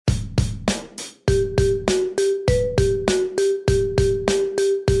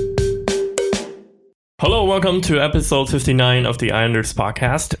Hello, welcome to episode 59 of the Islanders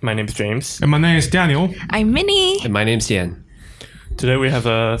podcast. My name is James. And my name is Daniel. I'm Minnie. And my name's Yan. Today we have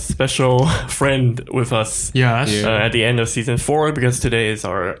a special friend with us Yes. at the end of season 4 because today is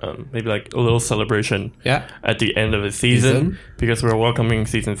our maybe like a little celebration at the end of the season because we're welcoming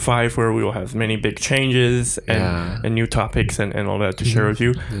season 5 where we will have many big changes and new topics and all that to share with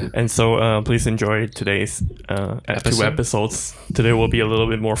you. And so please enjoy today's 2 episodes. Today will be a little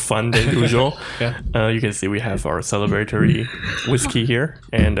bit more fun than usual. You can see we have our celebratory whiskey here.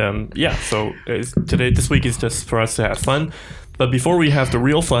 And so this week is just for us to have fun. But before we have the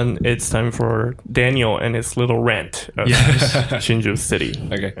real fun, it's time for Daniel and his little rant of Hsinchu City.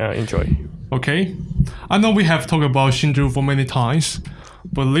 Okay. Enjoy. Okay. I know we have talked about Hsinchu for many times,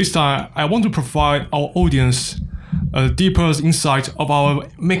 but at least I want to provide our audience a deeper insight of our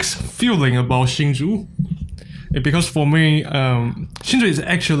mixed feeling about Hsinchu. Because for me, Hsinchu is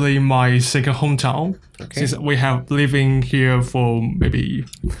actually my second hometown since we have living here for maybe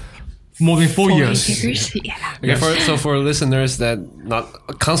more than 4 years. Okay, so for listeners that not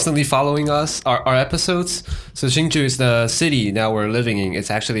constantly following us, our episodes, so Hsinchu is the city now we're living in.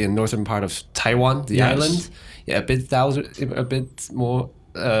 It's actually in northern part of Taiwan, the island. Yeah, a bit more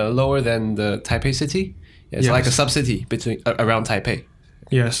lower than the Taipei city. Yeah, it's like a sub-city around Taipei.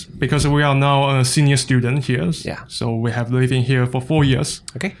 Yes, because we are now a senior student here. Yeah. So we have living here for 4 years.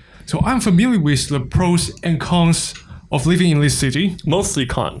 Okay. So I'm familiar with the pros and cons of living in this city. Mostly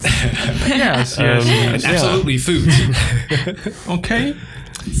cons. Yes. And absolutely food. Okay.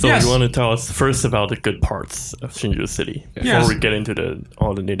 So you want to tell us first about the good parts of Hsinchu City before we get into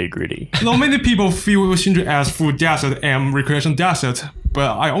all the nitty gritty. Though many people feel Hsinchu as food desert and recreation desert, but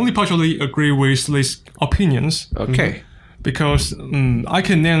I only partially agree with these opinions. Okay. Because I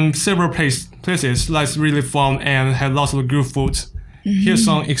can name several places that's really fun and have lots of good food. Here's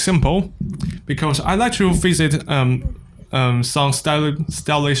some example. Because I like to visit some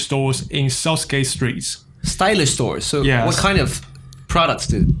stylish stores in Southgate streets. Stylish stores. So what kind of products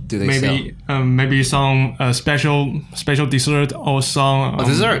do they sell? Maybe some special dessert or some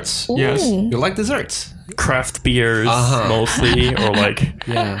desserts. Yes. You like desserts? Craft beers mostly, or like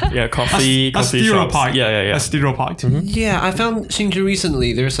coffee. A stereotype. Shops. A stereotype. Yeah, I found Hsinchu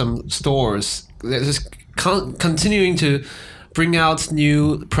recently. There's some stores that just continuing to bring out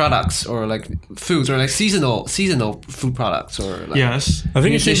new products or like foods or like seasonal food products or like I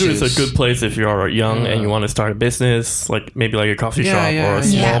think Hsinchu is a good place if you are young and you want to start a business, like maybe like a coffee shop or a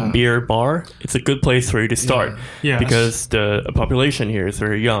small beer bar. It's a good place for you to start because the population here is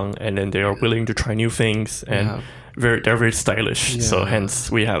very young and then they are willing to try new things and they're very stylish. So hence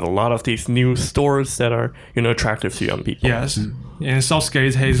we have a lot of these new stores that are attractive to young people. Yes, and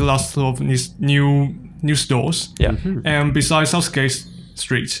Southgate has lots of these new stores. And besides Southgate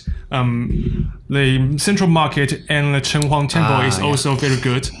Street, the Central Market and the Chenhuang Temple is also very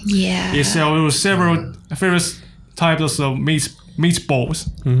good. It sells several various types of meatballs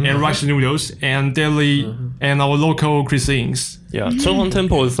and rice noodles and deli and our local cuisines. Chenhuang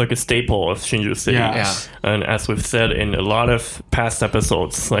Temple is like a staple of Hsinchu City. And as we've said in a lot of past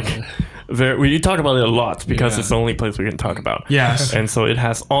episodes, like we talk about it a lot because it's the only place we can talk about. And so it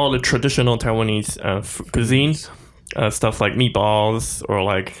has all the traditional Taiwanese cuisine, stuff like meatballs or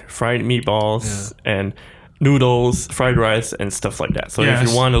like fried meatballs and noodles, fried rice and stuff like that. So if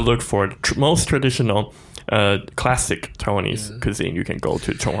you want to look for the most traditional classic Taiwanese cuisine, you can go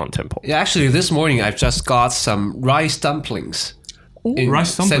to Chenhuang Temple. Yeah, actually this morning I've just got some rice dumplings. In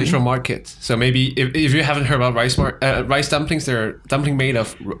Central Market. So maybe if you haven't heard about rice dumplings, they're dumpling made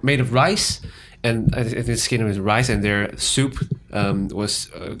of rice, and I think the skin was rice, and their soup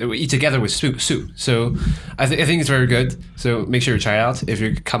they would eat together with soup. So I think it's very good. So make sure you try it out if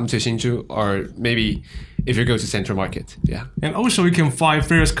you come to Hsinchu, or maybe if you go to Central Market. And also you can find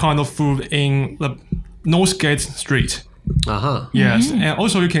various kind of food in the Northgate Street. Yes, and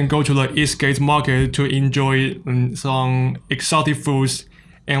also you can go to the Eastgate Market to enjoy some exotic foods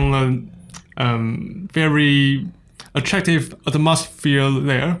and very attractive atmosphere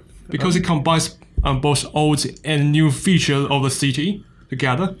there because it combines both old and new features of the city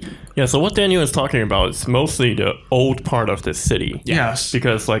together. So what Daniel is talking about is mostly the old part of the city. Yes,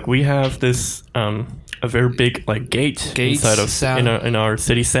 because like we have this a very big like gate inside of in our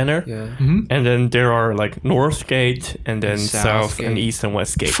city center, and then there are like North Gate and then South and East and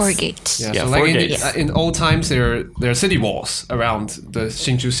West gates. 4 gates. So like in old times, there are city walls around the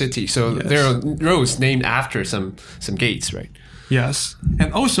Hsinchu city, so there are roads named after some gates, right? Yes,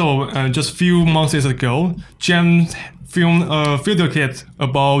 and also just a few months ago, James filmed a video kit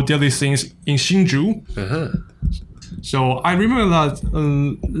about daily things in Hsinchu. So I remember that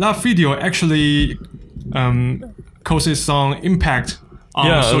that video actually causes some impact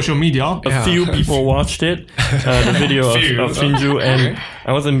on social media. A few people watched it, the video of Hsinchu, and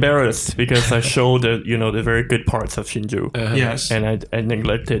I was embarrassed because I showed the very good parts of Hsinchu. Yes. And I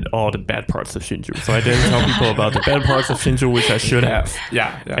neglected all the bad parts of Hsinchu. So I didn't tell people about the bad parts of Hsinchu, which I should have.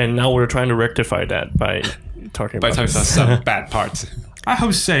 Yeah. And now we're trying to rectify that by talking about some bad parts. I have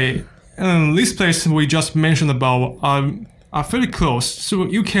to say, this place we just mentioned about are fairly close, so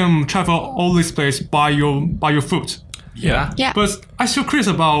you can travel all this place by your foot. Yeah. But I'm still curious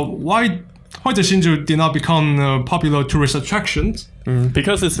about why the Hsinchu did not become a popular tourist attraction.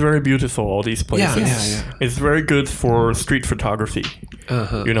 Because it's very beautiful, all these places. Yeah. It's very good for street photography.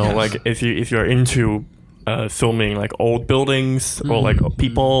 Like if you're into filming like old buildings or like old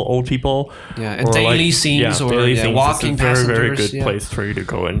people. Yeah, and daily scenes or daily scenes. Walking it's a very, very passengers. good place for you to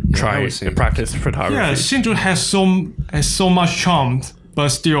go and try and practice photography. Yeah, Hsinchu has so much charm, but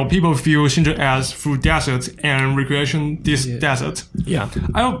still people view Hsinchu as food desert and recreation desert. Yeah.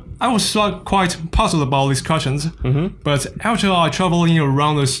 I was quite puzzled about these questions, but after I traveling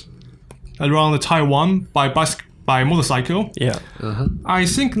around the Taiwan by motorcycle, I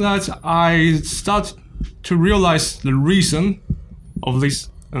think that I start to realize the reason of these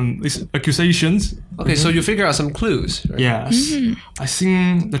accusations. Okay, so you figure out some clues. Right? Yes, I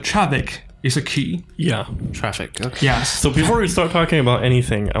think the traffic is a key. Yeah, traffic. Okay. Yes. So before we start talking about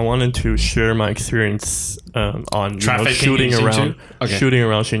anything, I wanted to share my experience on shooting around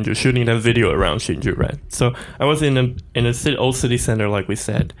Hsinchu, shooting that video around Hsinchu, right? So I was in a old city center, like we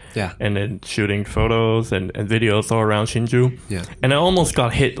said, and then shooting photos and videos all around Hsinchu. Yeah, and I almost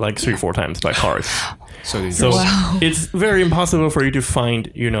got hit like 3-4 times by cars. So it's very impossible for you to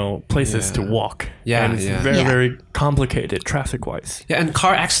find, places to walk. Yeah, and it's very, very complicated traffic-wise. Yeah, and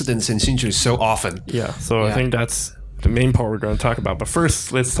car accidents in Hsinchu is so often. Yeah, so I think that's the main part we're going to talk about. But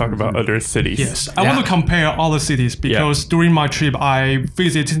first, let's talk about other cities. Yes, I want to compare all the cities because during my trip, I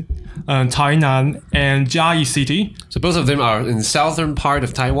visited Tainan and Jiayi City. So both of them are in the southern part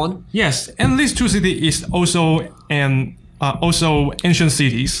of Taiwan? Yes, and these two cities is also ancient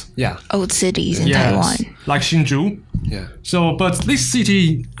cities. Yeah. Old cities in Taiwan. Like Hsinchu. Yeah. So, but this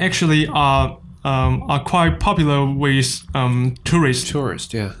city actually are quite popular with tourists.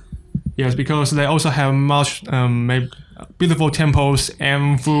 Tourists, yeah. Yes, because they also have much beautiful temples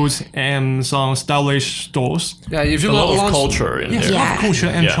and foods and some stylish stores. Yeah, if you a lot of culture in there. A lot of culture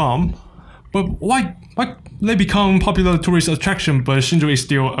and charm. But why they become popular tourist attraction, but Hsinchu is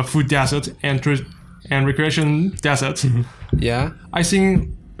still a food desert and recreation desert? Yeah. I think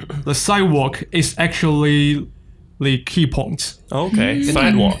the sidewalk is actually the key point. Okay,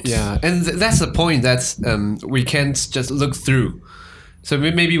 sidewalks. Yeah, and that's the point that we can't just look through. So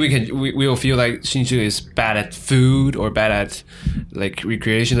maybe we will feel like Hsinchu is bad at food or bad at like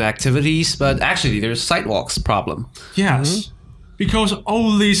recreational activities, but actually there's sidewalks problem. Yes, because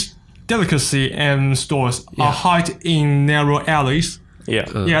all these delicacy and stores are hid in narrow alleys.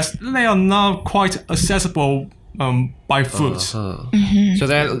 Yeah. Yes, they are not quite accessible by foot. So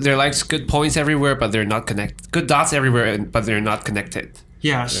they're like good points everywhere, but they're not connected. Good dots everywhere, but they're not connected.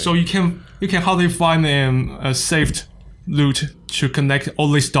 Yeah. Right. So you can hardly find a safe route to connect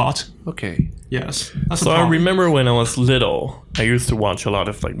all these dots. Okay. Yes. So I remember when I was little, I used to watch a lot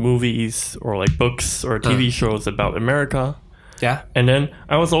of like movies or like books or TV shows about America. Yeah. And then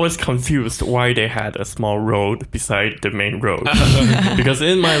I was always confused why they had a small road beside the main road. Because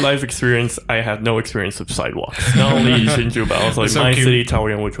in my life experience, I had no experience with sidewalks. Not only in Hsinchu, but also in my city,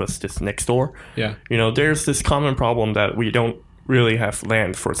 Taoyuan, which was just next door. Yeah. There's this common problem that we don't really have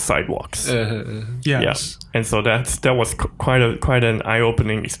land for sidewalks. Yes. Yeah. And so that was quite an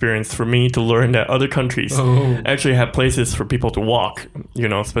eye-opening experience for me to learn that other countries actually have places for people to walk,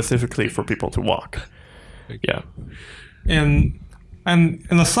 specifically for people to walk. Okay. Yeah. And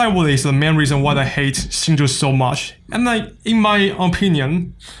the sidewalk is the main reason why I hate Hsinchu so much. And in my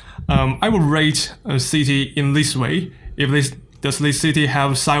opinion, I would rate a city in this way. Does this city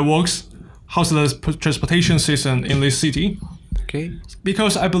have sidewalks? How's the transportation system in this city? Okay.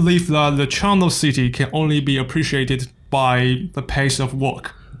 Because I believe that the charm of city can only be appreciated by the pace of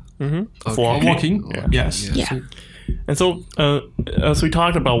walk. Walking. Yeah. Yes. Yeah. And so, as we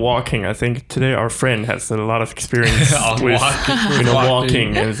talked about walking, I think today our friend has a lot of experience with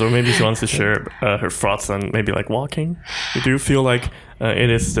walking, and so maybe she wants to share her thoughts on maybe like walking. Do you feel like it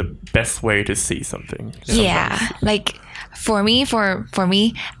is the best way to see something? Yeah, like for me,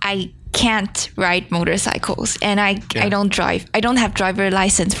 I can't ride motorcycles, and I don't drive. I don't have driver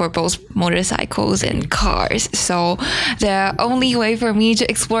license for both motorcycles and cars. So the only way for me to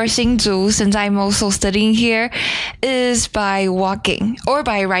explore Hsinchu, since I'm also studying here, is by walking or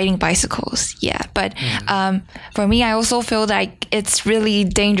by riding bicycles. Yeah, but for me, I also feel like it's really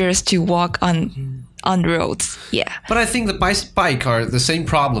dangerous to walk on roads. Yeah. But I think the bike are the same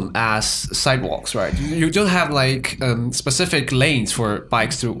problem as sidewalks, right? You don't have like specific lanes for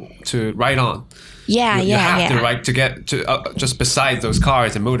bikes to ride on. Yeah, you have to ride to get to just beside those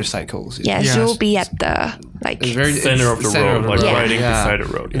cars and motorcycles. Yes, you'll be at the very center of the road, riding beside the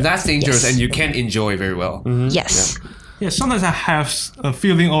road. And that's dangerous, and you can't enjoy very well. Yes. Yeah, sometimes I have a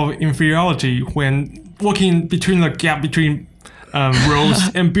feeling of inferiority when walking between the gap between roads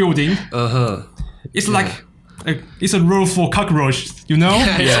and building. It's like it's a road for cockroaches, you know?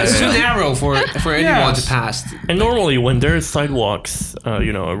 It's too narrow for anyone to pass. And normally when there's sidewalks,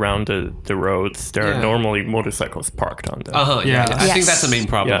 around the roads, there are normally motorcycles parked on them. I think that's the main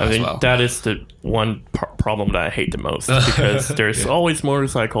problem as well. That is the one problem that I hate the most, because there's always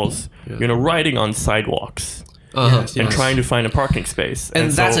motorcycles, riding on sidewalks and trying to find a parking space.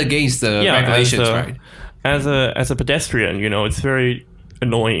 And that's against the regulations, right? As a pedestrian, it's very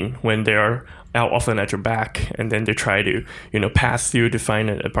annoying when they are out often at your back, and then they try to pass you to find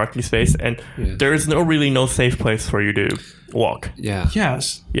a parking space, and there is no safe place for you to walk. And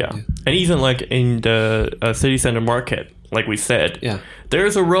even like in the city center market, like we said,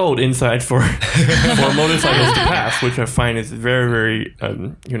 there's a road inside for motorcycles to pass, which I find is very, very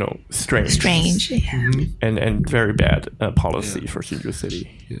strange and very bad policy for Hsinchu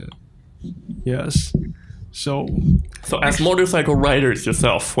City. Yes. So as motorcycle riders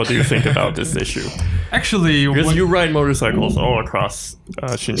yourself, what do you think about this issue? Actually, because you ride motorcycles all across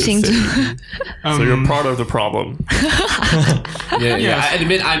Hsinchu City, so you're part of the problem. I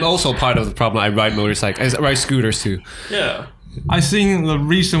admit I'm also part of the problem. I ride motorcycles, I ride scooters too. Yeah, I think the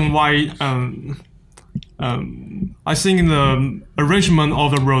reason why I think the arrangement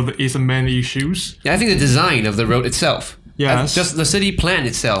of the road is the main issues. Yeah, I think the design of the road itself. Just the city plan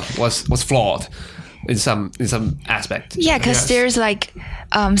itself was flawed in some aspect. Yeah, because there's like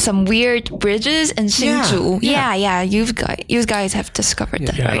some weird bridges in Hsinchu. You guys have discovered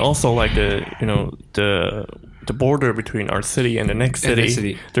that. Yeah, right? And also like the border between our city and the next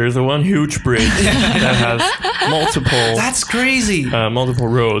city. There's one huge bridge that has multiple. That's crazy. Multiple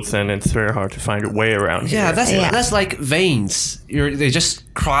roads, and it's very hard to find a way around here. That's like veins. They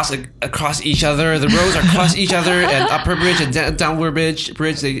just cross across each other. The roads are cross each other, and upper bridge and downward bridge.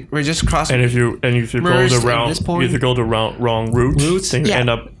 They just cross. And if you go the wrong route, then you end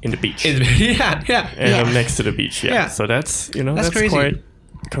up in the beach. End up next to the beach. So that's that's crazy. Quite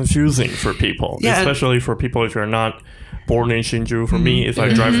confusing for people, especially for people if you're not born in Hsinchu. For me, if I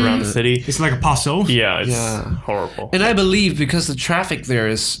drive around the city, it's like a puzzle. It's horrible. And I believe because the traffic there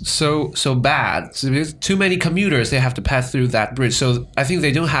is so bad, so there's too many commuters, they have to pass through that bridge. So I think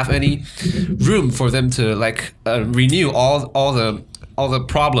they don't have any room for them to renew all the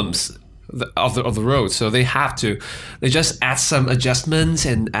problems of the road. So they just add some adjustments,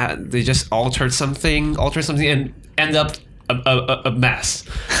 and they just alter something and end up a mess.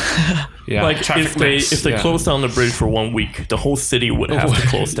 Like if they close down the bridge for 1 week, the whole city would have to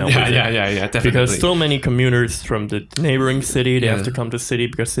close down. Definitely. Because so many commuters from the neighboring city, they have to come to the city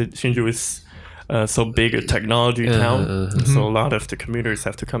because Hsinchu is so big a technology town. So a lot of the commuters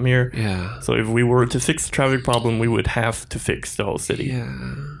have to come here. So if we were to fix the traffic problem, we would have to fix the whole city.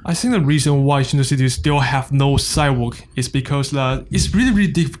 I think the reason why Hsinchu City still have no sidewalk is because it's really,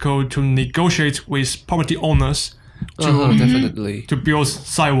 really difficult to negotiate with property owners to build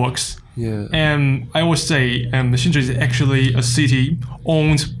sidewalks. And I would say Hsinchu is actually a city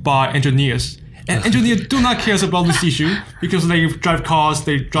owned by engineers. And engineers do not care about this issue because they drive cars,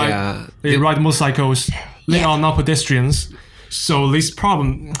 they ride motorcycles, they are not pedestrians. So this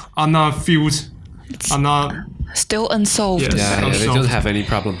problem are not still unsolved. They don't have any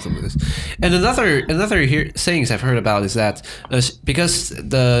problems with this. And another sayings I've heard about is that because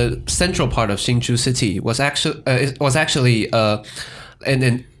the central part of Hsinchu City was actually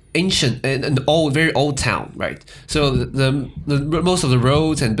an ancient, an old, very old town, right? So the most of the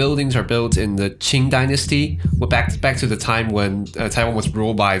roads and buildings are built in the Qing dynasty, back to the time when Taiwan was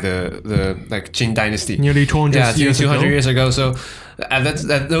ruled by the Qing dynasty, nearly 200 years ago. So at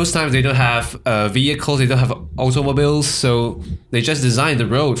those times they don't have vehicles, they don't have automobiles, so they just designed the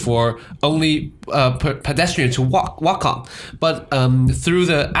road for only pedestrians to walk on. But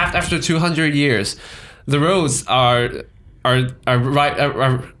after 200 years, the roads are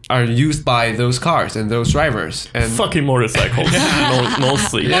are used by those cars and those drivers and fucking motorcycles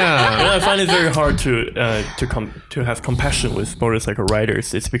mostly. Yeah, and I find it very hard to have compassion with motorcycle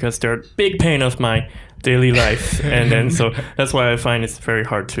riders. It's because they're a big pain of my daily life, and then so that's why I find it's very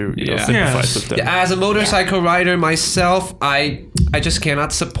hard to sympathize with them. Yeah, as a motorcycle rider myself, I just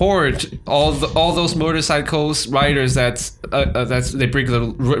cannot support all those motorcycles riders that's they break the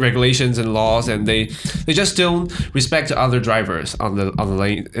regulations and laws, and they just don't respect other drivers on the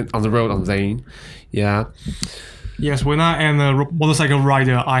lane. Yeah. Yes, when I am a motorcycle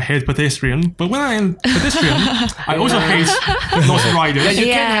rider, I hate pedestrian. But when I am pedestrian, I also hate those riders. Yeah, you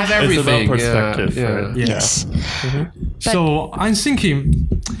can't have everything. It's about perspective. Yeah. Yes. Mm-hmm. So I'm thinking,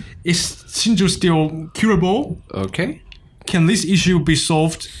 is Hsinchu still curable? Okay. Can this issue be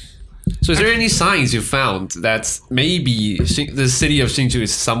solved? So is there any signs you found that maybe the city of Hsinchu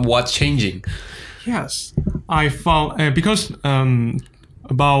is somewhat changing? Yes. I found, because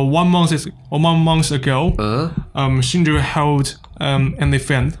about 1 month ago, Hsinchu held an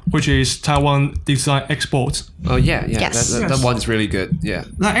event, which is Taiwan Design Expo. Oh yeah. Yes. That one's really good. Yeah.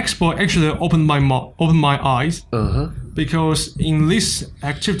 That expo actually opened my eyes. Because in this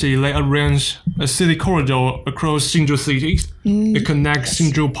activity, they arrange a city corridor across Hsinchu City. It connects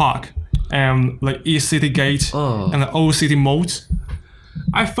Hsinchu Park and the East City Gate and the Old City Moat.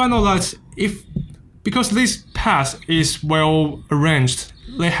 I found out that because this path is well arranged,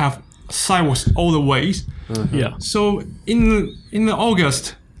 they have sidewalks all the way. Yeah. So in the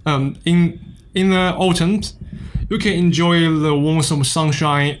August, in the autumn, you can enjoy the warmth of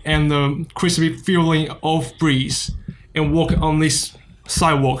sunshine and the crispy feeling of breeze, and walk on these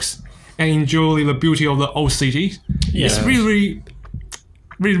sidewalks and enjoy the beauty of the old city. Yeah. It's really,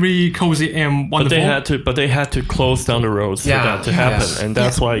 really, really cozy and wonderful. But they had to close down the roads for that to happen, and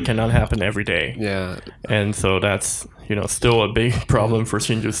that's why it cannot happen every day. Yeah. And so that's still a big problem for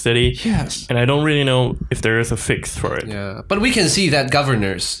Hsinchu City. Yes. And I don't really know if there is a fix for it. Yeah. But we can see that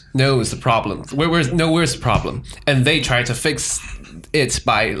governors knows the problem. Where's the problem, and they try to fix it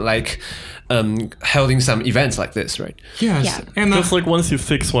by holding some events like this, right? Yes. Yeah. And Just like once you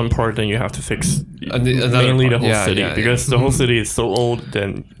fix one part, then you have to fix another mainly part. the whole city, Yeah. because the whole city is so old.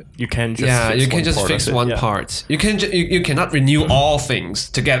 Then you can't just fix one part. You cannot renew all things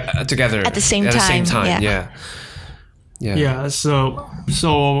together At the same time. Yeah,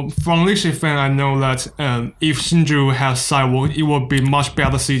 so from this event, I know that if Hsinchu has sidewalk, it will be much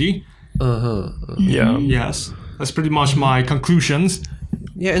better city. Yeah. Yes, that's pretty much my conclusions.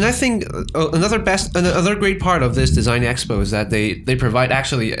 Yeah, and I think another great part of this design expo is that they provide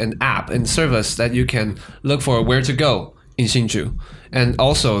actually an app and service that you can look for where to go in Hsinchu, and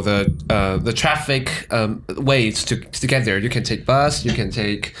also the traffic ways to get there. You can take bus, you can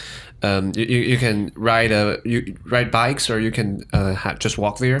take. You can ride bikes, or you can just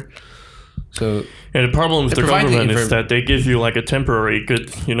walk there. So the problem with the government is that they give you like a temporary good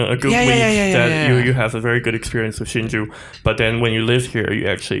week that you have a very good experience with Hsinchu, but then when you live here, you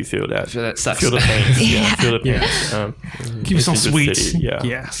actually feel that sucks. Feel the pain. Feel the pain. Keep it so sweet.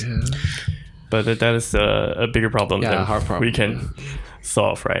 Yes. But that is a bigger problem that we can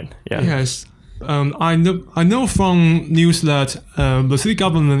solve, right? Yeah. Yes. I know from news that the city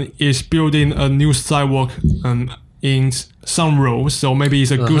government is building a new sidewalk in some roads, so maybe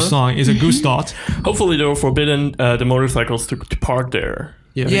it's a good sign. It's a good start. Hopefully, they're forbidden the motorcycles to park there.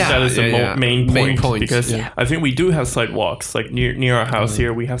 Yeah. That is the main point because Yeah. I think we do have sidewalks. Like near our house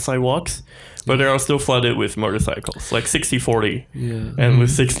here, we have sidewalks, but they are still flooded with motorcycles, like 60-40, and with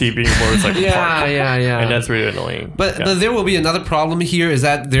 60 being motorcycle park. And that's really annoying. But there will be another problem here is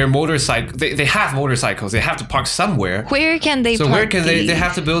that their motorcycle, they have motorcycles. They have to park somewhere. Where can they So park where can they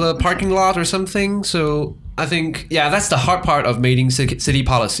have to build a parking lot or something? So I think, that's the hard part of making city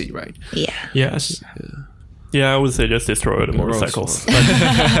policy, right? Yeah. Yes. Yeah, I would say just destroy the motorcycles. But,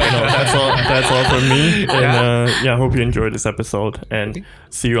 that's all from me. And I hope you enjoyed this episode. And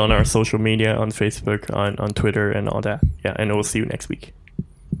see you on our social media, on Facebook, on Twitter, and all that. Yeah, and we'll see you next week.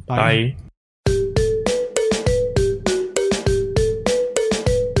 Bye.